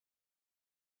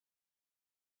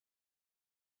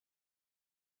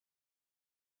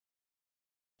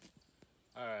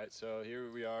Alright, so here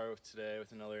we are today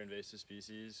with another invasive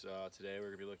species. Today we're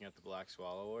going to be looking at the black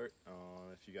swallowwort.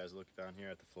 If you guys look down here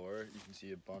at the floor, you can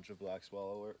see a bunch of black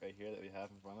swallowwort right here that we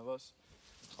have in front of us.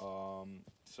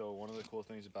 So one of the cool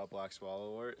things about black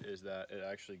swallowwort is that it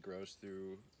actually grows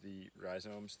through the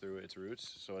rhizomes through its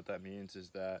roots. So what that means is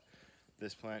that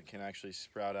this plant can actually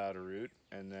sprout out a root,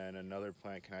 and then another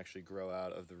plant can actually grow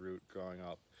out of the root growing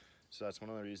up. So that's one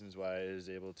of the reasons why it is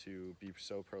able to be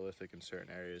so prolific in certain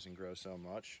areas and grow so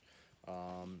much.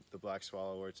 The black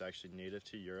swallowwort is actually native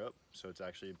to Europe, so it's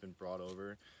actually been brought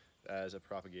over as a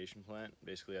propagation plant,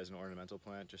 basically as an ornamental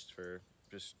plant, just for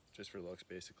looks,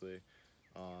 basically.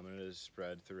 And it is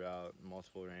spread throughout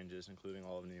multiple ranges, including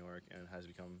all of New York, and has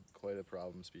become quite a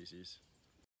problem species.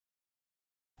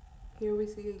 Here we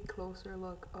see a closer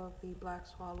look of the black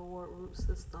swallowwort root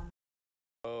system.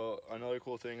 So another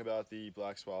cool thing about the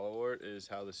black swallowwort is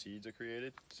how the seeds are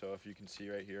created. So if you can see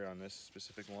right here on this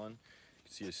specific one, you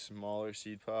can see a smaller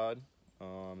seed pod.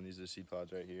 These are the seed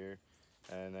pods right here,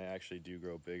 and they actually do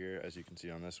grow bigger. As you can see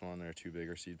on this one, there are two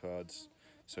bigger seed pods.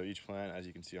 So each plant, as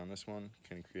you can see on this one,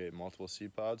 can create multiple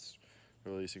seed pods,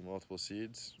 releasing multiple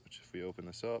seeds, which if we open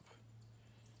this up,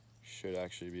 should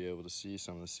actually be able to see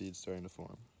some of the seeds starting to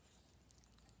form.